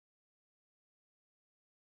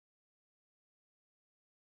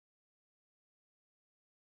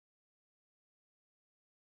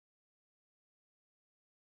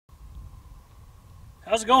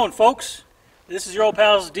How's it going, folks? This is your old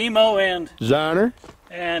pals Demo and Zonner.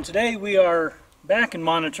 And today we are back in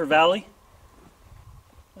Monitor Valley.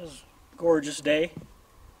 It was a gorgeous day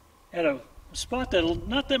at a spot that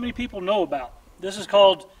not that many people know about. This is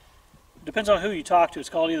called, depends on who you talk to, it's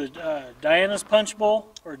called either Diana's Punch Bowl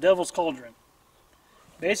or Devil's Cauldron.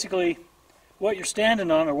 Basically, what you're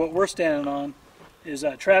standing on, or what we're standing on, is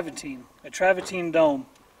a travertine dome.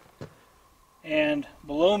 And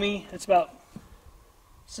below me, it's about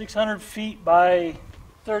 600 feet by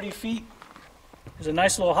 30 feet, is a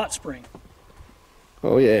nice little hot spring.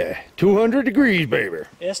 Oh yeah, 200 degrees, baby.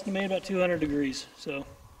 Estimated about 200 degrees. So,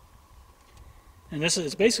 and this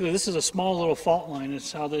is a small little fault line.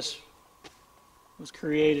 That's how this was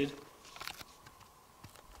created.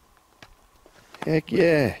 Heck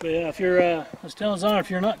yeah. But yeah, if you're, I was telling Zonner, if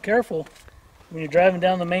you're not careful, when you're driving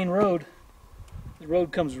down the main road, the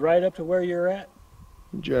road comes right up to where you're at.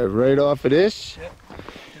 Drive right off of this, yep.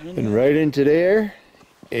 And right into there,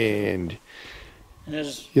 and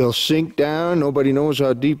you'll sink down. Nobody knows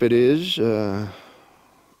how deep it is. Nobody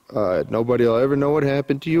will ever know what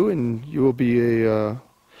happened to you, and you will be a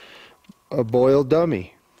boiled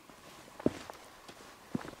dummy.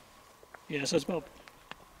 Yeah, so it's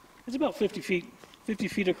about 50 feet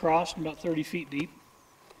across and about 30 feet deep.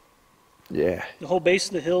 Yeah. The whole base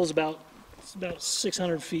of the hill is about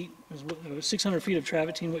 600 feet. 600 feet of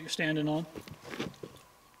travertine, what you're standing on.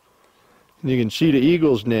 You can see the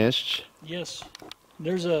eagle's nests. Yes.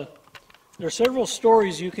 There are several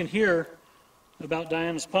stories you can hear about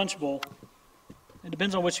Diana's Punch Bowl. It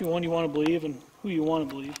depends on which one you want to believe and who you want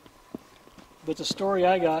to believe. But the story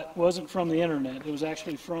I got wasn't from the internet. It was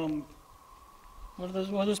actually from, what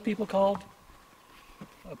are those people called?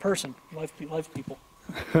 A person, life people.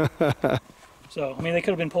 So, I mean, they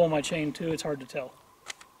could have been pulling my chain too. It's hard to tell.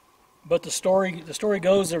 But the story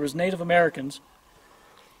goes there was Native Americans,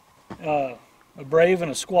 a brave and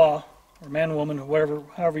a squaw, or man, woman,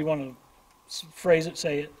 however you want to phrase it,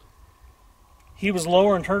 say it. He was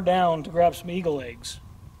lowering her down to grab some eagle eggs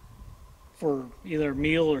for either a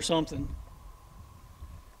meal or something.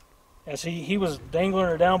 As he was dangling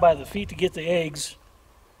her down by the feet to get the eggs,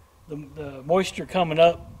 the moisture coming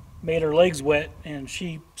up made her legs wet, and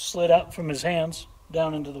she slid out from his hands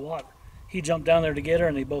down into the water. He jumped down there to get her,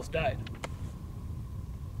 and they both died.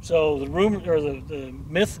 So the rumor, or the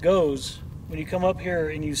myth goes, when you come up here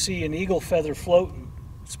and you see an eagle feather floating,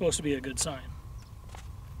 it's supposed to be a good sign.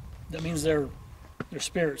 That means their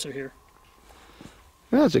spirits are here.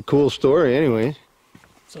 That's a cool story, anyway.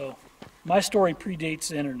 So my story predates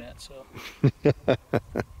the internet. So, like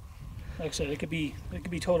I said, it could be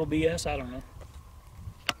total BS. I don't know.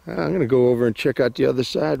 I'm gonna go over and check out the other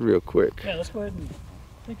side real quick. Yeah, let's go ahead and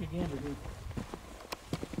take a gander here.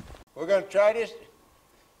 We're gonna try this.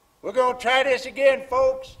 We're gonna try this again,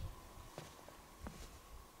 folks.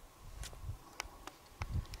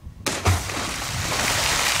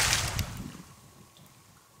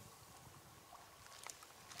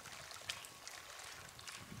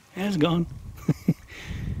 Yeah, it's gone.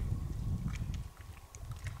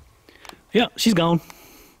 Yeah, she's gone.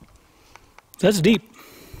 That's deep.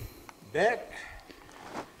 Back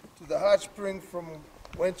to the hot spring from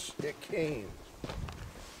whence it came.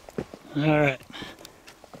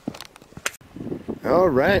 All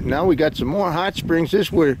right, now we got some more hot springs. This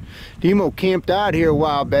is where Demo camped out here a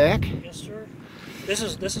while back. Yes, sir. This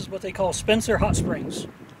is what they call Spencer Hot Springs.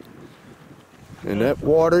 And that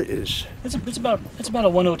water is... It's about a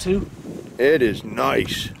 102. It is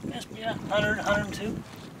nice. Yeah, 100, 102.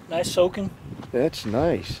 Nice soaking. That's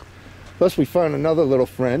nice. Plus we found another little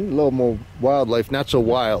friend, a little more wildlife, not so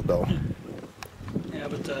wild though. Yeah,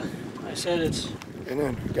 but I said it's... And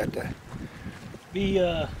then we got the... Be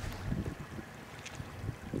a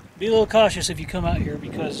little cautious if you come out here,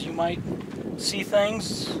 because you might see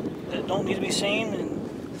things that don't need to be seen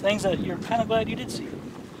and things that you're kind of glad you did see.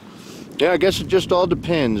 Yeah, I guess it just all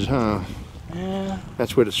depends, huh? Yeah.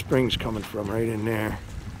 That's where the spring's coming from, right in there.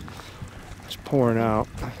 It's pouring out.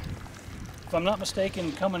 If I'm not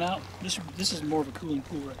mistaken, coming out, this is more of a cooling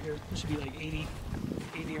pool right here. This should be like 80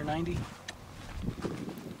 or 90.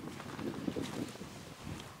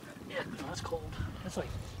 Yeah, no, that's cold. That's like...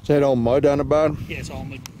 Is that all mud on the bottom? Yeah, it's all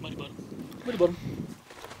muddy bottom. Muddy bottom.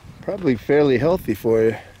 Probably fairly healthy for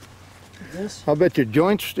you. This? I'll bet your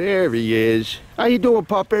joints... There he is. How you doing,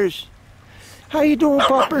 puppers? How you doing,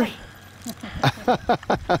 puppers?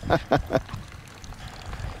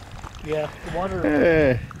 Yeah,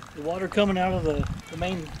 the water coming out of the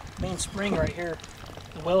main spring right here,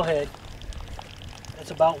 the wellhead,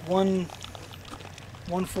 that's about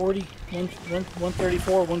 140,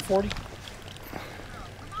 134, 140.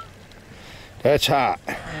 That's hot.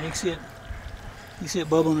 And you can see it. You see it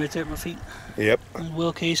bubbling right there at my feet. Yep.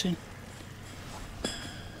 Well casing.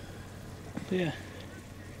 Yeah.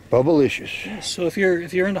 Bubblicious. Yeah, so if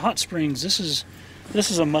you're into hot springs, this is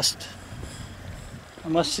a must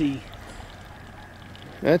see.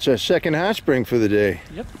 That's our second hot spring for the day.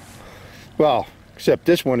 Yep. Well, except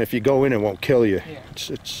this one, if you go in, it won't kill you. Yeah.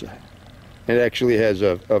 It actually has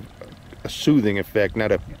a soothing effect,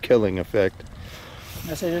 not a killing effect.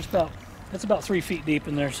 I say that's about 3 feet deep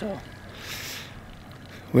in there. So.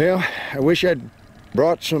 Well, I wish I'd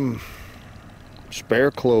brought some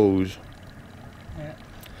spare clothes. Yeah.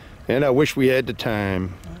 And I wish we had the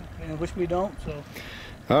time. I wish we don't. So.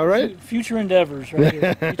 All right. Future endeavors, right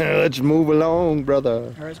here. Let's move along, brother. All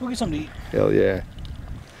right, let's go get something to eat. Hell yeah.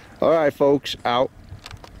 All right, folks, out.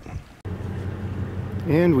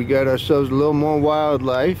 And we got ourselves a little more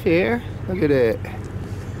wildlife here. Look at that.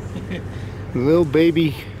 Little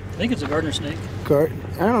baby. I think it's a gardener snake. I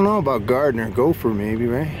don't know about gardener. Gopher, maybe,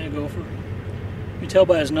 right? Yeah, gopher. You tell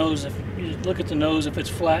by his nose. If you look at the nose, if it's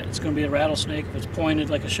flat, it's going to be a rattlesnake. If it's pointed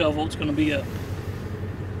like a shovel, it's going to be a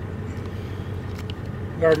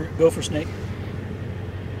gopher snake.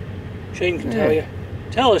 Shane can tell you.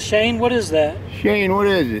 Tell us, Shane, what is that? Shane, what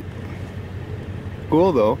is it?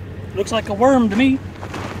 Cool, though. Looks like a worm to me.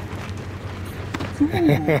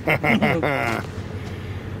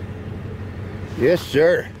 Yes,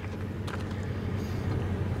 sir.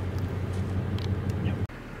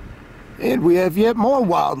 And we have yet more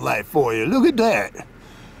wildlife for you. Look at that.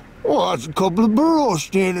 Oh, that's a couple of burros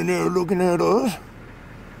standing there looking at us.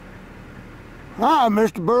 Hi,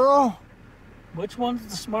 Mr. Burrow. Which one's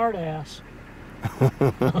the smart ass?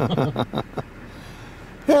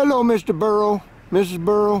 Hello, Mr. Burrow. Mrs.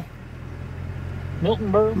 Burrow.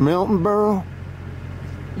 Milton Burrow? Milton Burrow.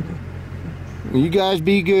 You guys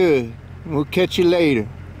be good. We'll catch you later.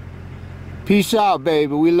 Peace out,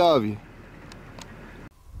 baby. We love you.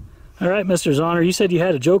 All right, Mr. Zonner, you said you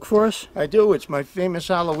had a joke for us? I do. It's my famous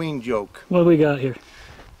Halloween joke. What do we got here?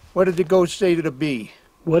 What did the ghost say to the bee?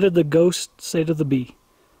 What did the ghost say to the bee?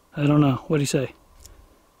 I don't know. What did he say?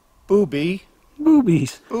 Booby.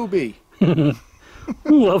 Boobies. Booby.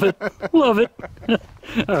 Love it. Love it.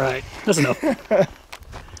 All right. That's enough.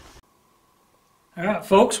 All right,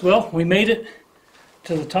 folks. Well, we made it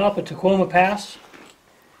to the top of Tacoma Pass.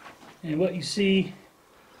 And what you see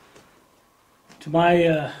to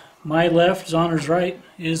my left, Zonner's right,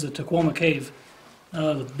 is the Tacoma Cave.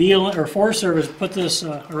 The BLM, or Forest Service, put this,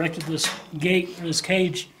 erected this gate, or this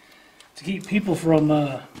cage, to keep people from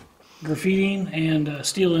graffitiing and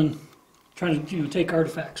stealing, trying to take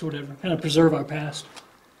artifacts or whatever, kind of preserve our past.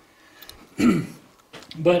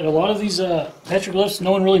 But a lot of these petroglyphs,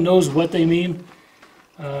 no one really knows what they mean.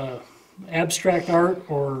 Abstract art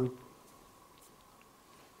or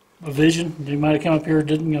a vision. They might have come up here,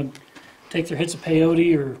 didn't take their hits of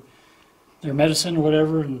peyote or their medicine or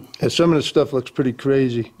whatever, and Some of the stuff looks pretty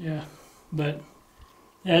crazy. yeah. But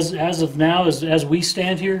as of now, as we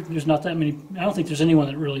stand here, there's not that many. I don't think there's anyone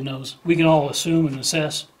that really knows. We can all assume and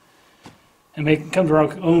assess and come to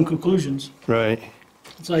our own conclusions. Right.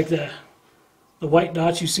 It's like the white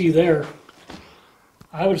dots you see there.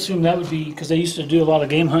 I would assume that would be because they used to do a lot of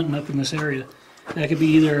game hunting up in this area. That could be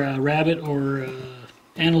either a rabbit or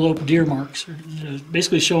antelope deer marks,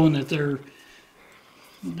 basically showing that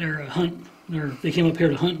they came up here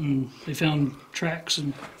to hunt and they found tracks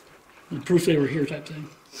and proof they were here type thing.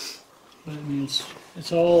 But I mean,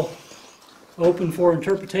 it's all open for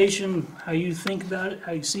interpretation. How you think about it,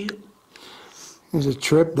 how you see it. It's a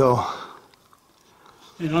trip, though.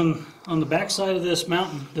 And on the backside of this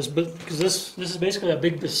mountain, because this is basically a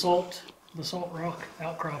big basalt rock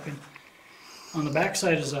outcropping. On the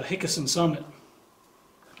backside is a Hickson Summit.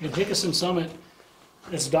 In Hickson Summit,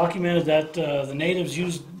 it's documented that the natives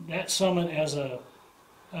used that summit as a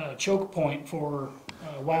choke point for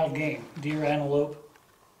wild game, deer, antelope.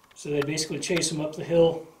 So they basically chase them up the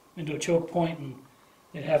hill into a choke point and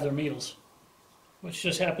they'd have their meals, which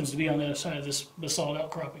just happens to be on the other side of this basalt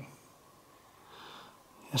outcropping.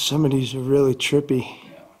 Yeah, some of these are really trippy.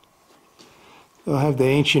 Yeah. They'll have the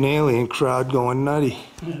ancient alien crowd going nutty.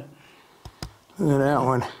 Yeah. Look at that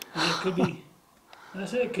one. And it could be,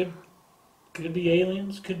 that's it, could be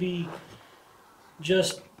aliens, could be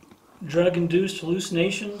just drug-induced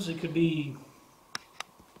hallucinations, it could be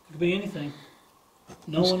anything.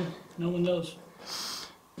 No one knows.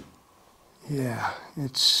 Yeah,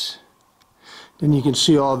 it's. Then you can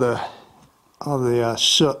see all the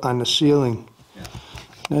soot on the ceiling. Yeah.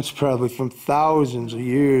 That's probably from thousands of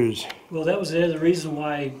years Well, that was the other reason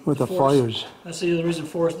why with the fires. That's the other reason the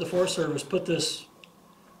Forest Service put this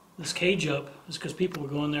cage up, is because people were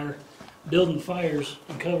going there building fires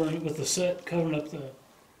and covering it with the set, covering up the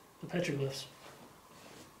petroglyphs.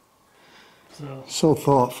 So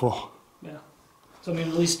thoughtful. Yeah. So I mean,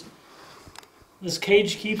 at least this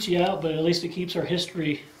cage keeps you out, but at least it keeps our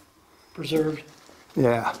history preserved.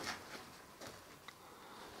 Yeah.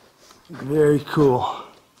 Very cool.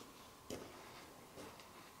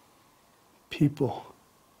 People,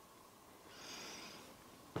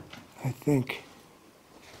 I think.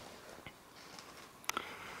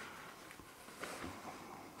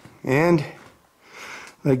 And,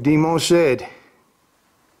 like Demo said,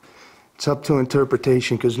 it's up to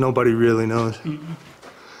interpretation because nobody really knows. Mm-mm.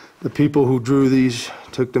 The people who drew these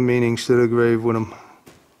took the meanings to the grave with them.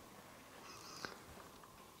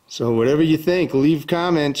 So whatever you think, leave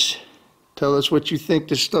comments. Tell us what you think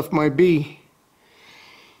this stuff might be.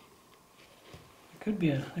 It could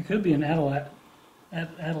be an Adelat.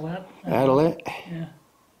 Adelat? Adelat? Yeah.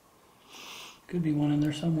 Could be one in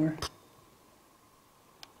there somewhere.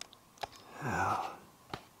 Oh.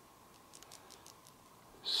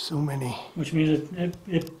 So many. Which means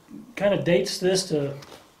it kind of dates this to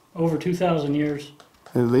over 2,000 years.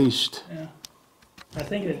 At least. Yeah. I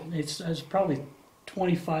think it's probably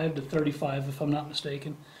 25 to 35 if I'm not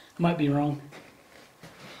mistaken. I might be wrong.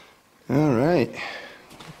 All right.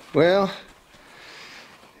 Well,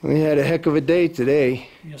 we had a heck of a day today.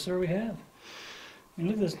 Yes, sir, we have. I mean,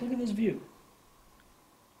 look at this view.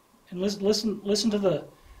 And listen to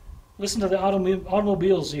the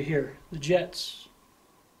automobiles you hear, the jets,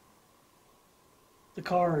 the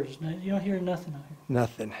cars. You don't hear nothing out here.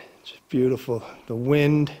 Nothing. It's beautiful. The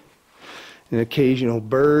wind, an occasional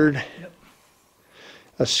bird, Yep.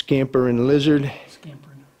 a scampering lizard. Scampering.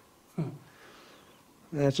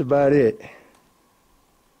 That's about it.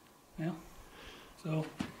 Yeah. So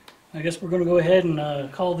I guess we're going to go ahead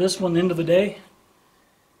and call this one the end of the day.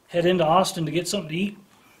 Head into Austin to get something to eat.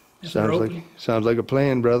 if they're open. Sounds like a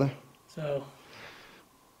plan, brother. So,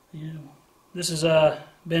 yeah. This has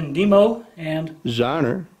been Demo and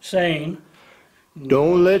Zonner saying,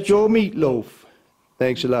 don't let your meat loaf.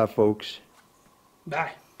 Thanks a lot, folks.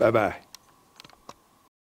 bye. Bye-bye.